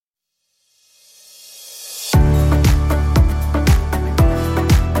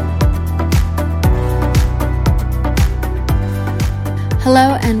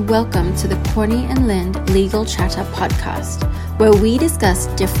Welcome to the Corny and Lind Legal Chatter podcast, where we discuss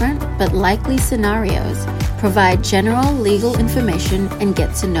different but likely scenarios, provide general legal information, and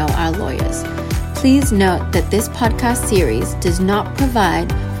get to know our lawyers. Please note that this podcast series does not provide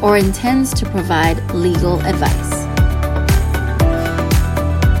or intends to provide legal advice.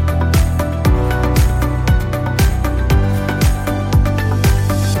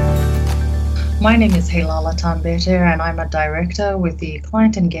 My name is Haylala Tanbeter, and I'm a director with the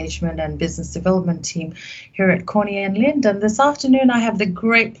Client Engagement and Business Development team here at Corny and Lind. And this afternoon, I have the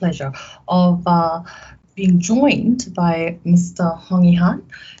great pleasure of being joined by Mr. Hongi Han,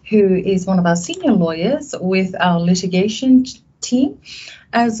 who is one of our senior lawyers with our litigation team,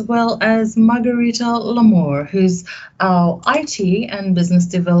 as well as Margarita Lamour, who's our IT and Business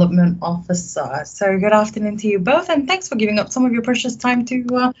Development Officer. So good afternoon to you both, and thanks for giving up some of your precious time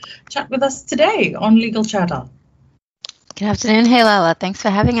to chat with us today on Legal Chatter. Good afternoon, Haylala. Thanks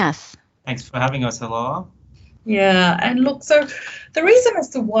for having us. Thanks for having us, Haylala. Yeah, and look, so the reason as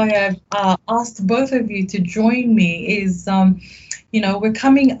to why I've asked both of you to join me is, we're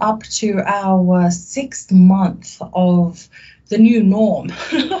coming up to our 6th month of the new norm.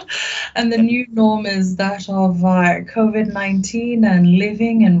 And the new norm is that of COVID-19 and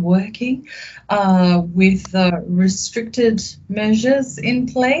living and working with restricted measures in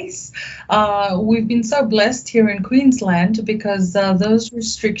place. We've been so blessed here in Queensland because those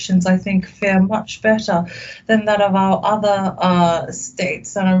restrictions, I think, fare much better than that of our other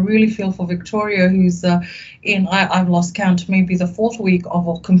states. And I really feel for Victoria, who's I've lost count, maybe the 4th week of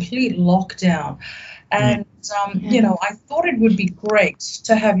a complete lockdown. And, I thought it would be great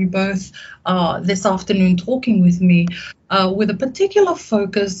to have you both this afternoon talking with me with a particular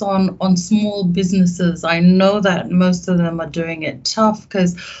focus on small businesses. I know that most of them are doing it tough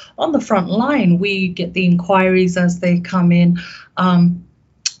because on the front line, we get the inquiries as they come in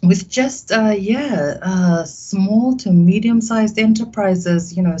with just, small to medium-sized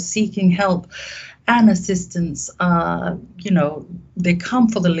enterprises, seeking help and assistance. They come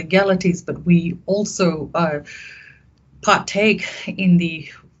for the legalities, but we also partake in the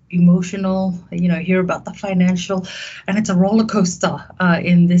emotional, hear about the financial, and it's a roller coaster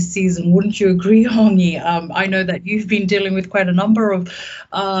in this season. Wouldn't you agree, Hongi? I know that you've been dealing with quite a number of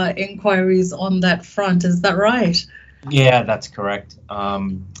inquiries on that front. Is that right? Yeah, that's correct.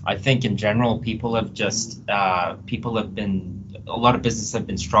 I think in general, a lot of businesses have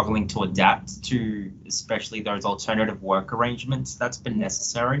been struggling to adapt to, especially those alternative work arrangements that's been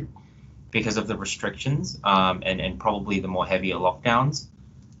necessary because of the restrictions and probably the more heavier lockdowns.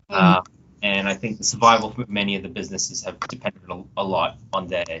 And I think the survival for many of the businesses have depended a lot on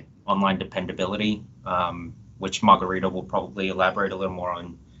their online dependability, which Margarita will probably elaborate a little more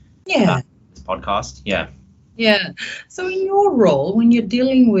on this podcast. Yeah. So in your role, when you're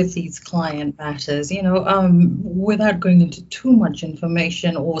dealing with these client matters, without going into too much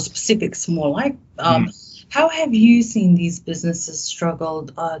information or specifics more like, how have you seen these businesses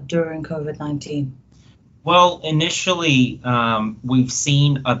struggled during COVID-19? Well, initially, we've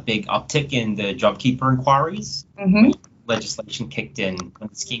seen a big uptick in the JobKeeper inquiries. When legislation kicked in, when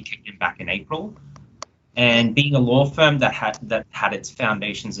the scheme kicked in back in April. And being a law firm that had its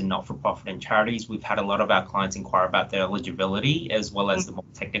foundations in not-for-profit and charities, we've had a lot of our clients inquire about their eligibility as well as the more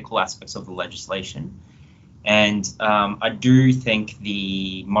technical aspects of the legislation. And I do think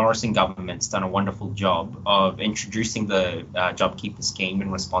the Morrison government's done a wonderful job of introducing the JobKeeper scheme in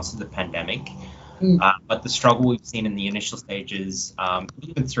response to the pandemic. But the struggle we've seen in the initial stages,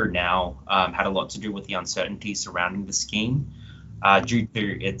 even through now, had a lot to do with the uncertainty surrounding the scheme. Due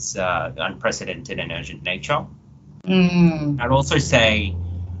to its unprecedented and urgent nature. I'd also say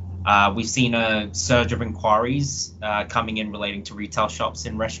we've seen a surge of inquiries coming in relating to retail shops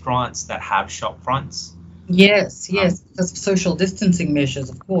and restaurants that have shop fronts. Yes, because of social distancing measures,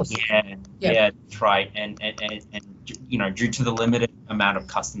 of course. Yeah, that's right. And due to the limited amount of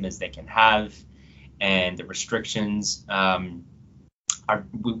customers they can have and the restrictions,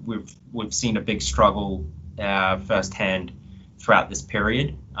 we've seen a big struggle firsthand throughout this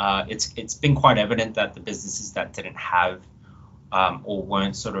period. It's been quite evident that the businesses that didn't have or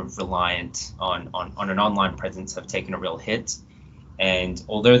weren't sort of reliant on an online presence have taken a real hit. And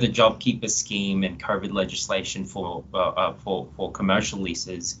although the JobKeeper scheme and COVID legislation for commercial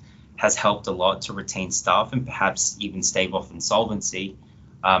leases has helped a lot to retain staff and perhaps even stave off insolvency,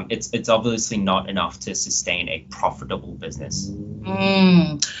 it's obviously not enough to sustain a profitable business.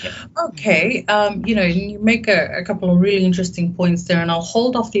 Yeah. Okay. You make a couple of really interesting points there, and I'll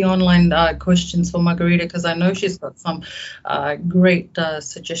hold off the online questions for Margarita because I know she's got some great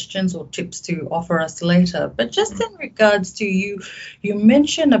suggestions or tips to offer us later. But just in regards to you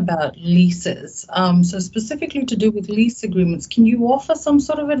mentioned about leases. So specifically to do with lease agreements, can you offer some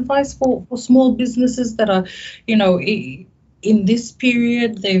sort of advice for small businesses that are, in this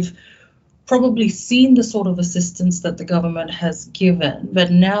period, they've probably seen the sort of assistance that the government has given, but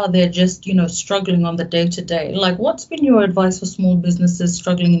now they're just, struggling on the day-to-day. Like, what's been your advice for small businesses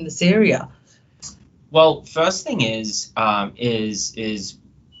struggling in this area? Well, first thing is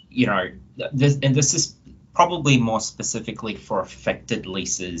this is probably more specifically for affected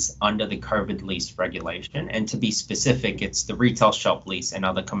leases under the COVID lease regulation. And to be specific, it's the retail shop lease and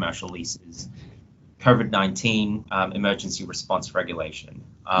other commercial leases. COVID-19 emergency response regulation.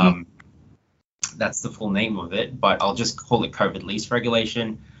 That's the full name of it, but I'll just call it COVID lease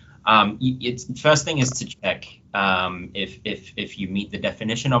regulation. First thing is to check if you meet the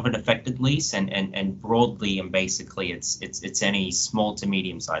definition of an affected lease, and broadly and basically it's any small to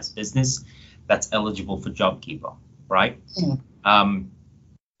medium sized business that's eligible for JobKeeper, right?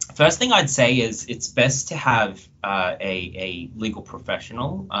 First thing I'd say is it's best to have a legal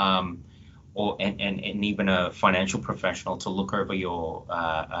professional and even a financial professional to look over your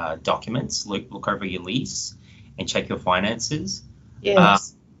documents, look over your lease, and check your finances.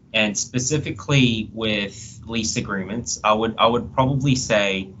 Yes. And specifically with lease agreements, I would probably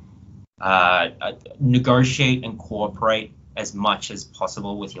say negotiate and cooperate as much as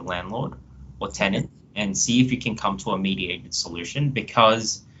possible with your landlord or tenant, and see if you can come to a mediated solution.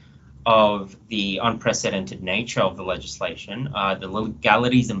 Because of the unprecedented nature of the legislation, the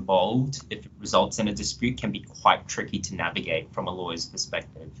legalities involved, if it results in a dispute, can be quite tricky to navigate from a lawyer's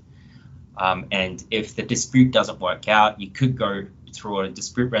perspective. And if the dispute doesn't work out, you could go through a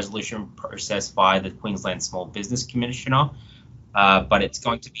dispute resolution process via the Queensland Small Business Commissioner, but it's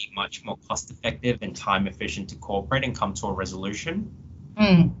going to be much more cost effective and time efficient to cooperate and come to a resolution.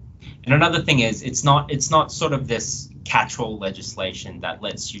 And another thing is, it's not sort of this catch-all legislation that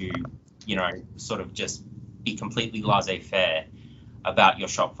lets you, sort of just be completely laissez-faire about your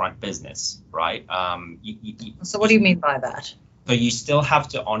shopfront business, right? So what do you mean by that? So you still have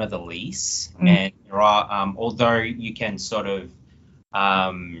to honor the lease, and there are, although you can sort of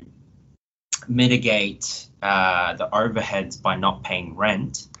mitigate the overheads by not paying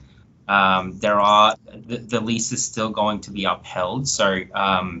rent, the lease is still going to be upheld. So,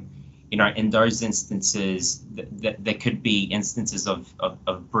 in those instances, there could be instances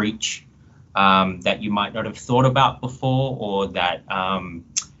of breach that you might not have thought about before, or that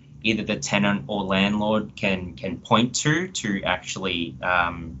either the tenant or landlord can point to actually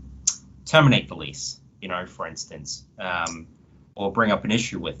terminate the lease, for instance, or bring up an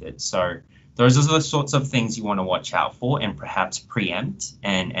issue with it. So those are the sorts of things you want to watch out for, and perhaps preempt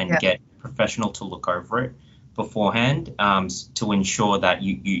and get a professional to look over it beforehand, to ensure that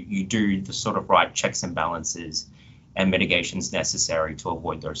you do the sort of right checks and balances and mitigations necessary to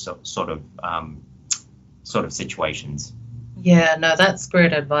avoid those sort of situations. Yeah, no, that's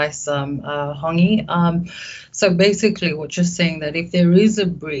great advice, Hongi. So basically what you're saying, that if there is a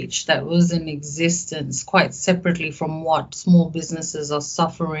breach that was in existence quite separately from what small businesses are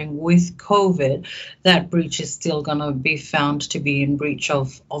suffering with COVID, that breach is still going to be found to be in breach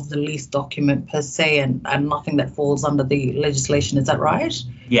of the lease document per se, and nothing that falls under the legislation. Is that right?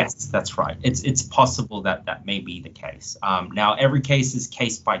 Yes, that's right. It's possible that may be the case. Now, every case is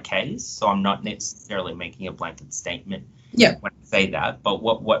case by case, so I'm not necessarily making a blanket statement when I say that. But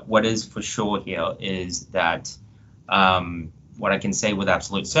what is for sure here is that what I can say with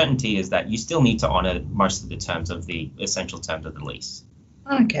absolute certainty is that you still need to honor most of the terms of the essential terms of the lease.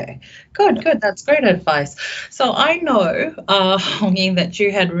 Okay, good. That's great advice. So I know, Hongi, that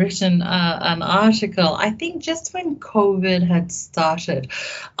you had written an article, I think just when COVID had started,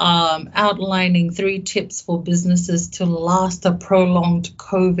 outlining 3 tips for businesses to last a prolonged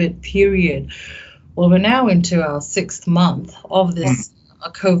COVID period. Well, we're now into our 6th month of this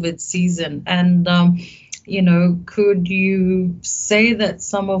COVID season, and could you say that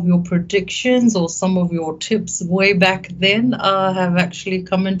some of your predictions or some of your tips way back then have actually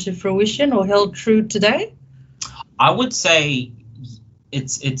come into fruition or held true today? I would say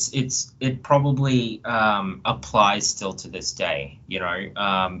it probably applies still to this day.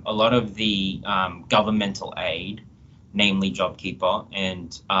 A lot of the governmental aid, namely JobKeeper,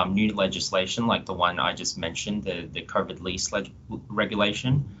 and new legislation like the one I just mentioned, the COVID lease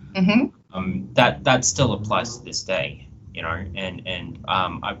regulation, that still applies to this day.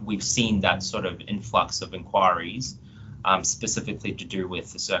 We've seen that sort of influx of inquiries, specifically to do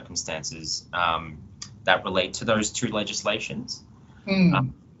with the circumstances that relate to those two legislations.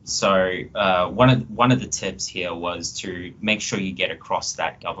 So one of the tips here was to make sure you get across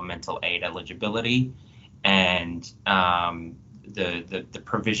that governmental aid eligibility and the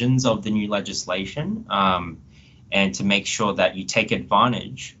provisions of the new legislation, and to make sure that you take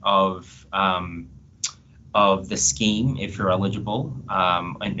advantage of the scheme if you're eligible,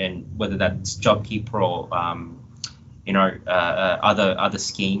 and whether that's JobKeeper or other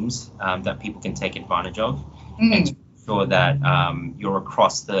schemes that people can take advantage of, and to ensure that you're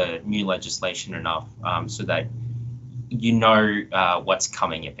across the new legislation enough so that you know what's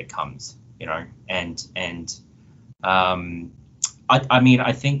coming if it comes,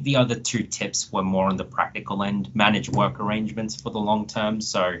 I think the other two tips were more on the practical end: manage work arrangements for the long term.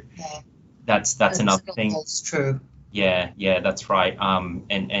 So that's another thing. That's true. Yeah, that's right.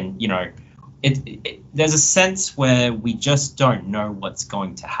 There's a sense where we just don't know what's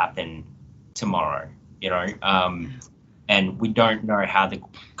going to happen tomorrow, and we don't know how the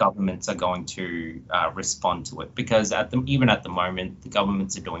governments are going to respond to it, because even at the moment, the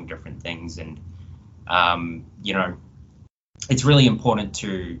governments are doing different things, and it's really important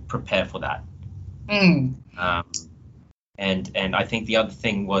to prepare for that. And I think the other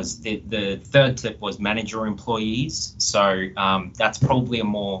thing was the third tip was manage your employees. So that's probably a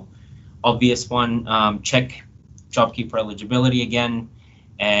more obvious one. Check JobKeeper eligibility again,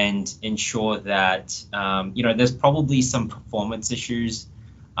 and ensure that there's probably some performance issues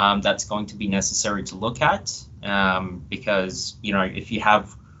that's going to be necessary to look at, because if you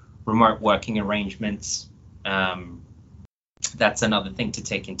have remote working arrangements, that's another thing to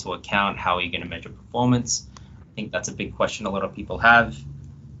take into account. How are you going to measure performance? I think that's a big question a lot of people have.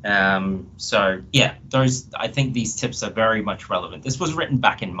 So yeah, I think these tips are very much relevant. This was written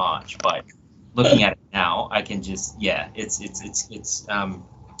back in March, but looking at it now, I can just,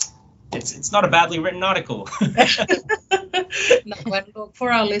 it's not a badly written article. No, but look, for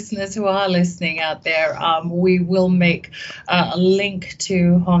our listeners who are listening out there, we will make a link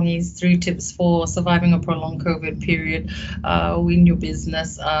to Hongi's 3 tips for surviving a prolonged COVID period in your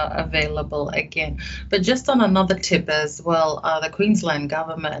business available again. But just on another tip as well, the Queensland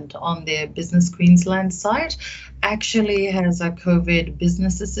government on their Business Queensland site actually has a COVID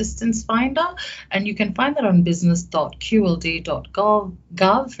business assistance finder, and you can find that on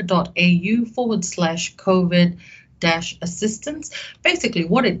business.qld.gov.au/COVID assistance. Basically,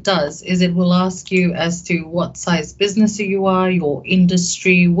 what it does is it will ask you as to what size business you are, your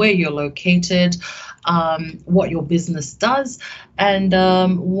industry, where you're located, what your business does, and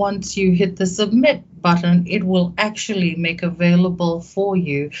once you hit the submit button, it will actually make available for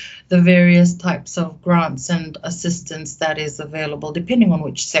you the various types of grants and assistance that is available depending on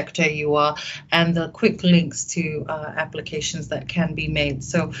which sector you are, and the quick links to applications that can be made.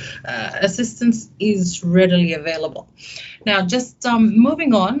 So assistance is readily available. Now, just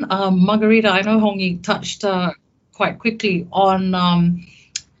moving on, Margarita, I know Hongi touched quite quickly on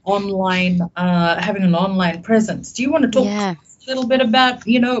online, having an online presence. Do you want to talk a little bit about,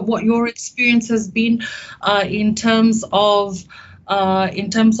 what your experience has been in terms of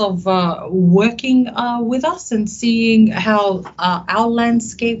working with us and seeing how our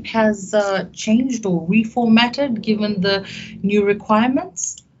landscape has changed or reformatted given the new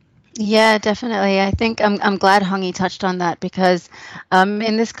requirements? Yeah, definitely. I think I'm glad Hongi touched on that, because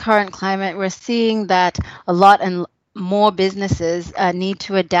in this current climate, we're seeing that a lot and more businesses need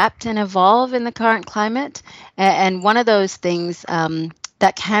to adapt and evolve in the current climate. And one of those things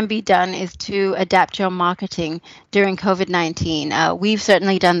that can be done is to adapt your marketing during COVID-19. We've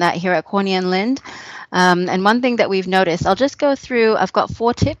certainly done that here at Corny and Lind. And one thing that we've noticed, I'll just go through, I've got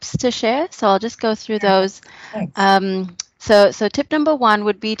 4 tips to share, so I'll just go through those. So tip number 1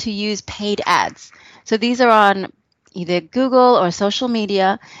 would be to use paid ads. So these are on either Google or social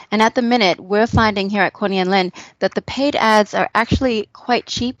media, and at the minute we're finding here at Corny and Lind that the paid ads are actually quite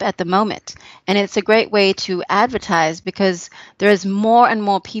cheap at the moment, and it's a great way to advertise because there's more and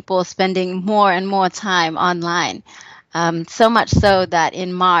more people spending more and more time online. So much so that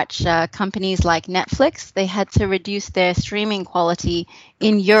in March, companies like Netflix, they had to reduce their streaming quality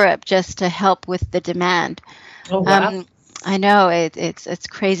in Europe just to help with the demand. Oh, wow. I know it's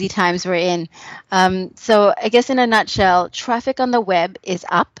crazy times we're in. So I guess in a nutshell, traffic on the web is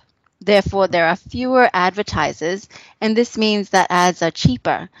up. Therefore, there are fewer advertisers, and this means that ads are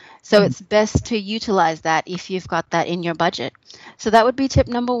cheaper. So it's best to utilize that if you've got that in your budget. So that would be tip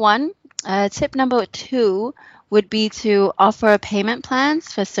number 1. Tip number 2 would be to offer payment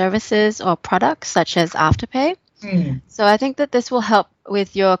plans for services or products such as Afterpay. So I think that this will help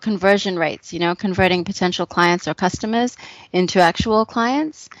with your conversion rates, converting potential clients or customers into actual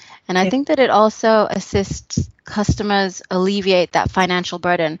clients. And I think that it also assists customers alleviate that financial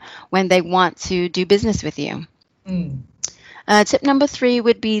burden when they want to do business with you. Tip number 3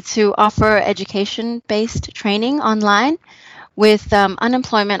 would be to offer education-based training online. With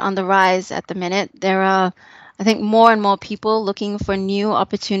unemployment on the rise at the minute, there are, I think, more and more people looking for new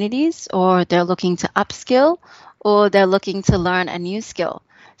opportunities, or they're looking to upskill, or they're looking to learn a new skill.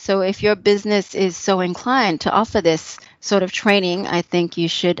 So if your business is so inclined to offer this sort of training, I think you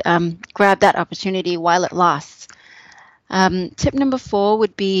should grab that opportunity while it lasts. Tip number 4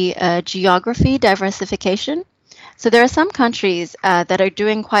 would be geography diversification. So there are some countries that are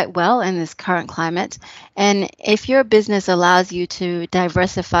doing quite well in this current climate. And if your business allows you to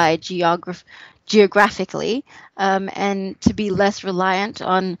diversify geographically and to be less reliant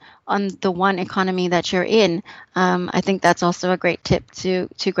on the one economy that you're in, I think that's also a great tip to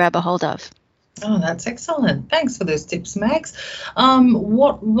grab a hold of. Oh, that's excellent. Thanks for those tips, Max.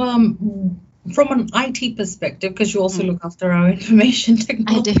 From an IT perspective, because you also look after our information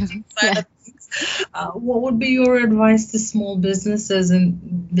technology side of things, what would be your advice to small businesses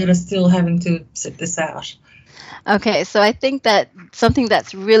that are still having to sit this out? Okay, so I think that something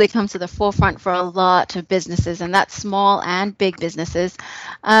that's really come to the forefront for a lot of businesses, and that's small and big businesses,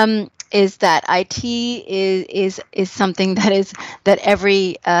 is that IT is something that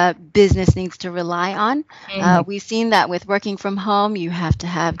every business needs to rely on. We've seen that with working from home. You have to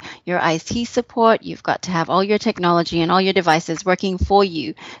have your IT support. You've got to have all your technology and all your devices working for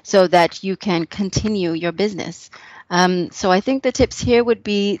you so that you can continue your business. So I think the tips here would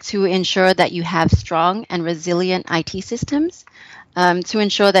be to ensure that you have strong and resilient IT systems, to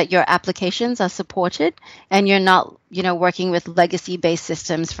ensure that your applications are supported and you're not, working with legacy-based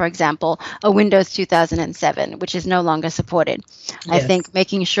systems, for example, a Windows 2007, which is no longer supported. Yes. I think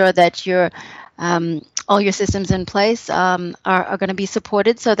making sure that all your systems in place are going to be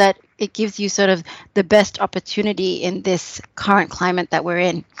supported so that it gives you sort of the best opportunity in this current climate that we're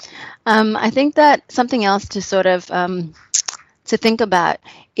in. I think that something else to sort of to think about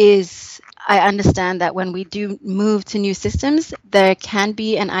is, I understand that when we do move to new systems, there can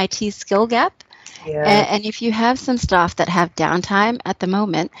be an IT skill gap. Yeah. And if you have some staff that have downtime at the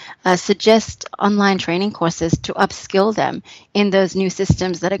moment, suggest online training courses to upskill them in those new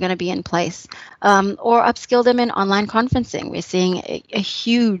systems that are going to be in place, or upskill them in online conferencing. We're seeing a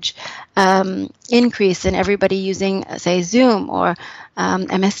huge increase in everybody using, say, Zoom or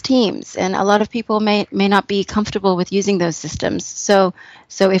MS Teams, and a lot of people may not be comfortable with using those systems. So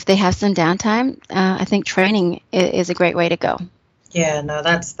if they have some downtime, I think training is a great way to go. Yeah, no,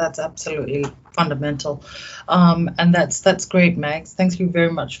 that's absolutely fundamental, and that's great, Max. Thank you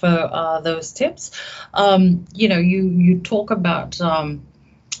very much for those tips. You talk about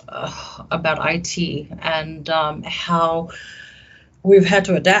IT and how we've had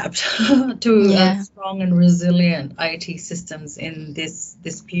to adapt to strong and resilient IT systems in this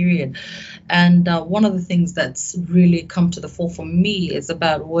period. And one of the things that's really come to the fore for me is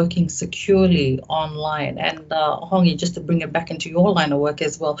about working securely online. And Hongi, just to bring it back into your line of work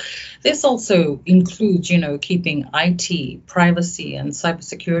as well, this also includes, keeping IT, privacy, and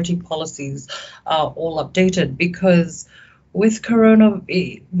cybersecurity policies all updated, because with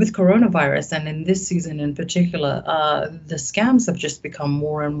coronavirus, and in this season in particular, the scams have just become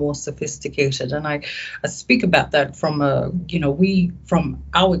more and more sophisticated. And I speak about that from from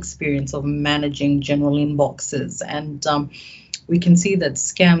our experience of managing general inboxes, and we can see that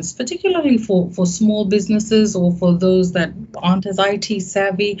scams, particularly for small businesses or for those that aren't as IT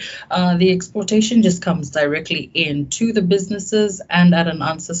savvy, the exploitation just comes directly into the businesses and at an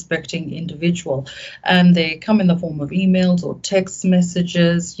unsuspecting individual. And they come in the form of emails or text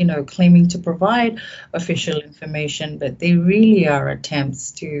messages, claiming to provide official information, but they really are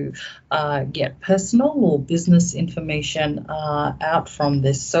attempts to get personal or business information out from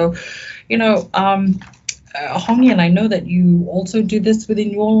this. So, Hongi, and I know that you also do this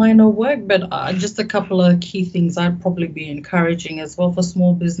within your line of work, but just a couple of key things I'd probably be encouraging as well for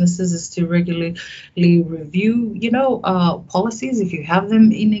small businesses is to regularly review, policies if you have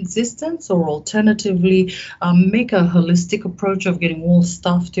them in existence, or alternatively make a holistic approach of getting all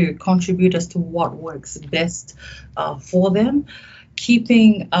staff to contribute as to what works best for them.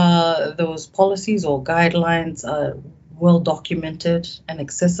 Keeping those policies or guidelines well documented and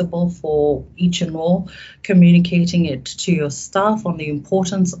accessible for each and all, communicating it to your staff on the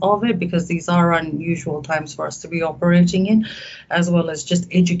importance of it, because these are unusual times for us to be operating in, as well as just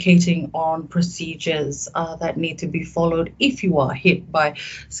educating on procedures that need to be followed if you are hit by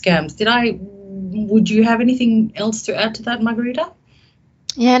scams. Did I would you have anything else to add to that, Margarita?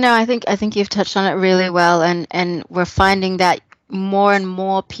 Yeah, no, I think you've touched on it really well, and we're finding that more and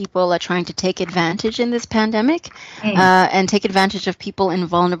more people are trying to take advantage in this pandemic, and take advantage of people in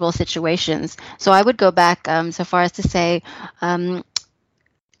vulnerable situations. So I would go back so far as to say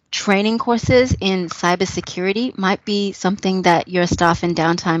training courses in cybersecurity might be something that your staff in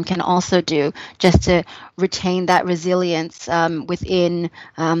downtime can also do, just to retain that resilience within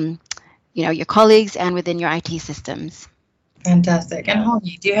your colleagues and within your IT systems. Fantastic. And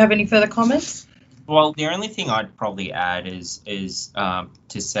Hongi, do you have any further comments? Well, the only thing I'd probably add is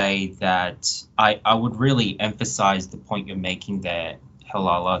to say that I would really emphasize the point you're making there,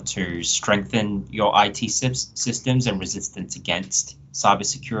 Helala, to strengthen your IT systems and resistance against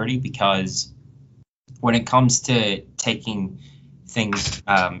cybersecurity, because when it comes to taking things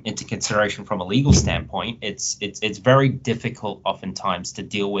into consideration from a legal standpoint, it's very difficult oftentimes to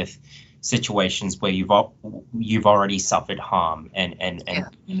deal with situations where you've already suffered harm and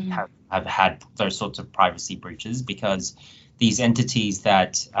have had those sorts of privacy breaches, because these entities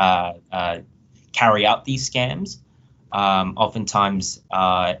that carry out these scams oftentimes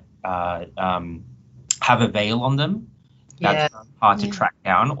have a veil on them that's hard to track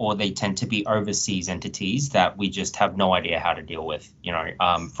down, or they tend to be overseas entities that we just have no idea how to deal with,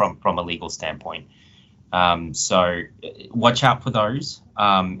 from a legal standpoint. So watch out for those,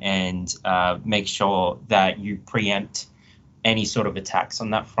 and make sure that you preempt any sort of attacks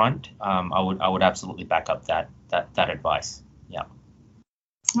on that front. I would absolutely back up that advice. Yeah.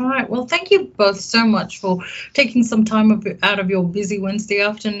 All right. Well, thank you both so much for taking some time out of your busy Wednesday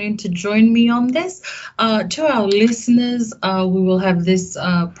afternoon to join me on this. To our listeners, we will have this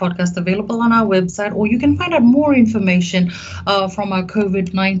podcast available on our website, or you can find out more information from our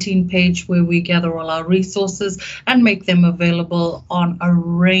COVID-19 page, where we gather all our resources and make them available on a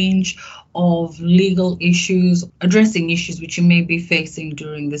range of legal issues, addressing issues which you may be facing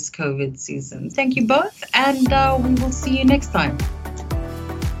during this COVID season. Thank you both, and we will see you next time.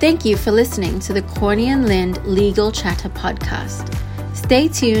 Thank you for listening to the Corny and Lind Legal Chatter podcast. Stay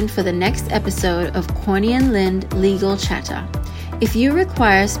tuned for the next episode of Corny and Lind Legal Chatter. If you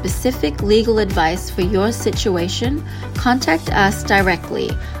require specific legal advice for your situation, contact us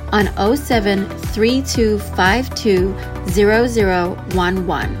directly on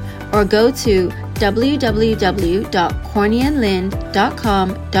 0732520011 or go to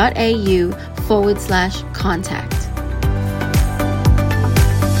www.cornyandlind.com.au/contact.